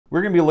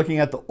We're going to be looking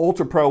at the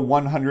Ultra Pro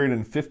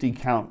 150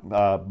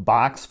 count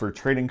box for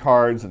trading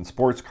cards and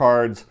sports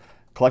cards,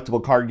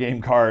 collectible card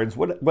game cards,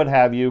 what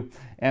have you.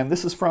 And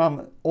this is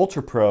from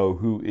Ultra Pro,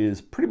 who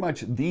is pretty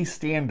much the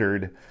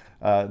standard,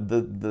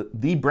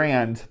 the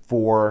brand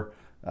for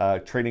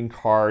trading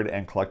card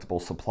and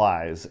collectible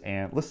supplies.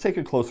 And let's take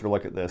a closer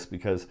look at this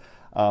because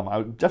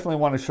I definitely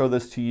want to show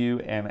this to you,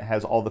 and it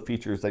has all the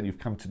features that you've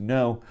come to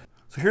know.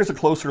 So here's a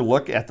closer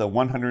look at the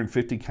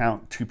 150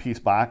 count two-piece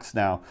box.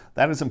 Now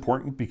that is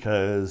important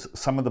because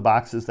some of the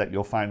boxes that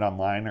you'll find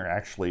online are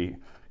actually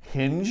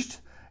hinged,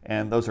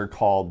 and those are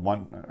called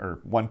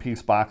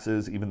one-piece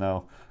boxes, even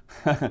though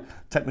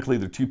technically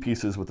they're two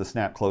pieces with a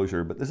snap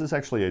closure. But this is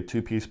actually a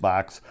two-piece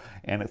box,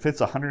 and it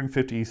fits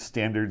 150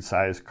 standard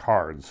size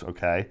cards,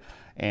 okay?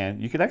 And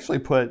you could actually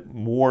put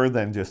more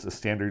than just a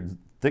standard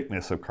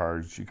thickness of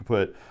cards. You could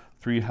put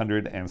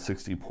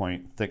 360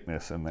 point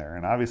thickness in there,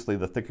 and obviously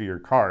the thicker your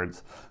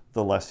cards,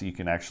 the less you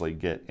can actually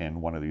get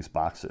in one of these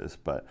boxes.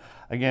 But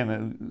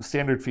again,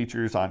 standard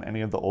features on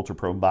any of the Ultra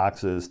Pro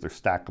boxes. They're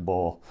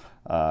stackable,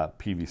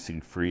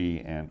 PVC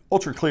free, and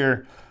ultra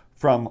clear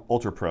from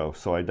Ultra Pro,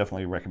 so I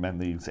definitely recommend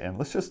these. And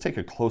let's just take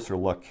a closer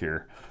look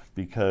here,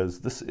 because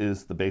this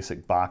is the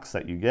basic box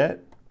that you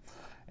get.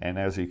 And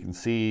as you can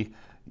see,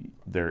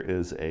 there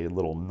is a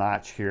little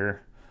notch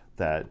here.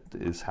 That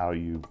is how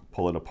you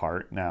pull it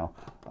apart. Now,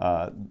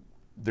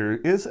 there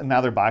is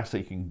another box that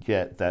you can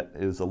get that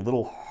is a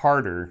little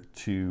harder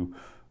to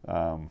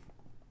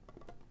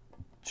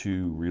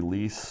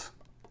release,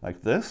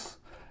 like this.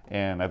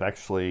 And I've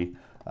actually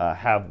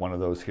have one of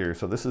those here.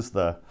 So this is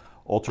the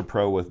Ultra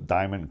Pro with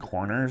diamond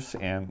corners,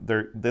 and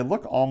they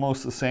look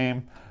almost the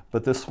same,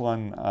 but this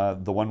one,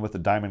 the one with the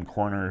diamond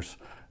corners,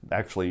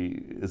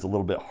 actually is a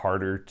little bit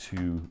harder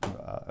to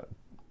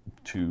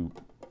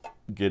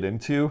get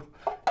into,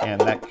 and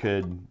that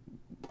could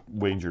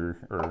wager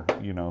or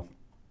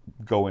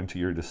go into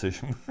your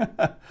decision.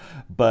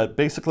 But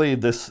basically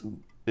this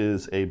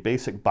is a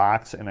basic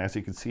box, and as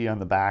you can see on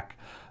the back,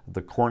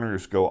 the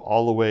corners go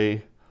all the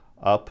way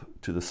up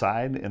to the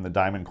side. In the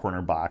diamond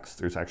corner box,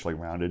 there's actually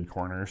rounded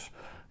corners,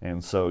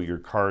 and so your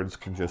cards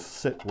can just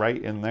sit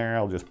right in there.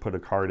 I'll just put a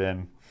card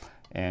in,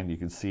 and you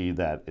can see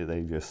that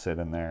they just sit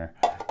in there,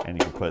 and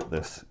you can put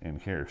this in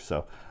here.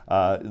 So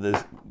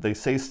they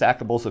say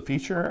stackable is a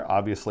feature.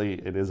 Obviously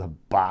it is a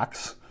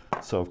box,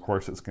 so of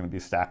course it's going to be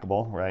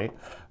stackable, right?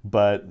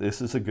 But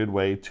this is a good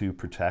way to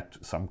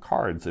protect some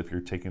cards if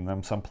you're taking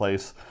them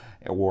someplace,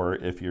 or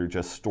if you're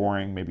just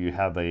storing. Maybe you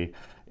have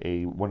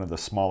one of the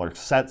smaller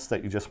sets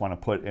that you just want to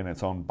put in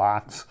its own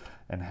box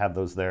and have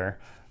those there.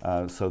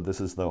 So this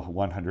is the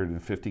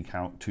 150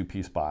 count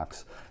two-piece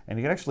box, and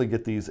you can actually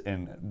get these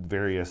in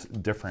various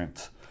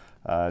different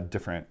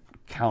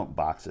count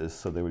boxes,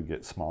 so they would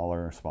get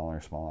smaller,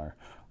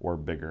 or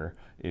bigger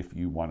if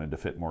you wanted to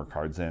fit more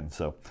cards in.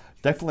 So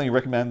definitely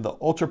recommend the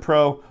Ultra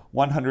Pro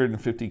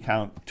 150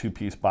 count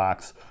two-piece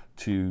box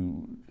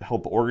to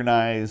help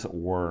organize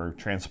or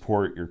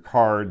transport your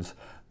cards.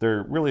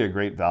 They're really a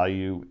great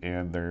value,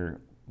 and they're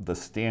the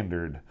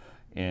standard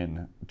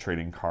in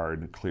trading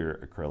card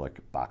clear acrylic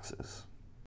boxes.